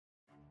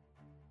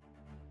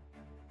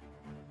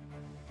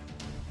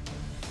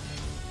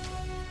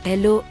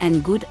Hello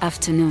and good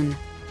afternoon.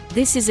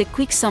 This is a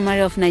quick summary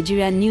of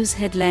Nigerian news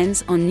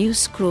headlines on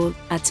Newscroll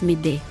at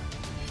midday.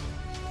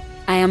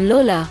 I am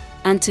Lola,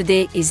 and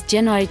today is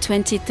January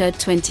 23,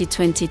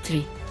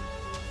 2023.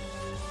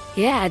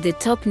 Here are the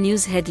top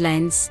news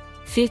headlines,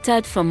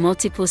 filtered from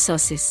multiple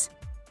sources.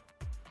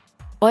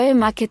 Oil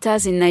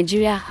marketers in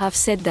Nigeria have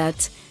said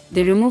that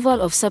the removal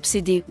of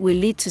subsidy will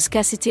lead to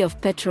scarcity of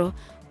petrol,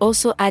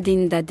 also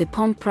adding that the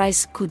pump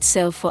price could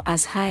sell for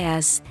as high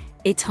as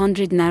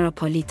 800 Naira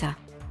per litre.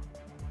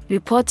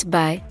 Report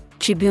by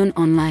Tribune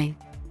Online.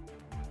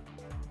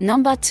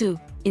 Number 2.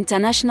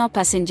 International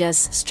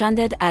passengers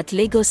stranded at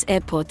Lagos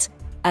Airport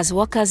as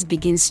workers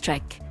begin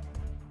strike.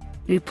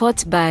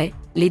 Report by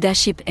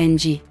Leadership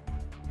NG.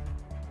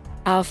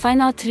 Our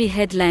final 3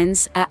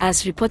 headlines are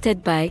as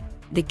reported by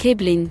the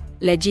Cableng,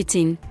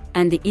 LegitNg,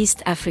 and the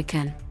East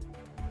African.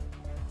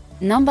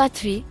 Number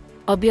 3.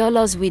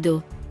 Abiola's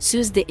widow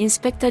sues the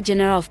Inspector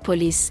General of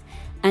Police,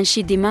 and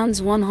she demands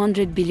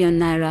 100 billion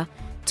naira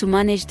to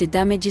manage the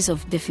damages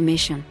of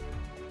defamation.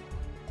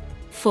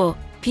 4.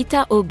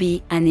 Peter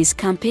Obi and his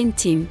campaign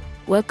team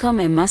welcome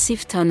a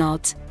massive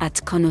turnout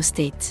at Kano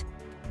State.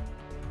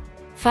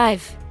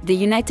 5. The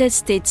United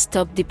States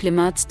top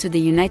diplomat to the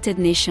United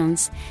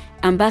Nations,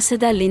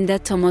 Ambassador Linda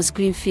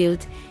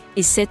Thomas-Greenfield,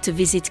 is set to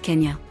visit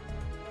Kenya.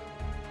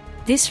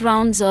 This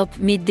rounds up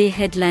midday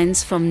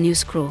headlines from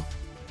Newscroll.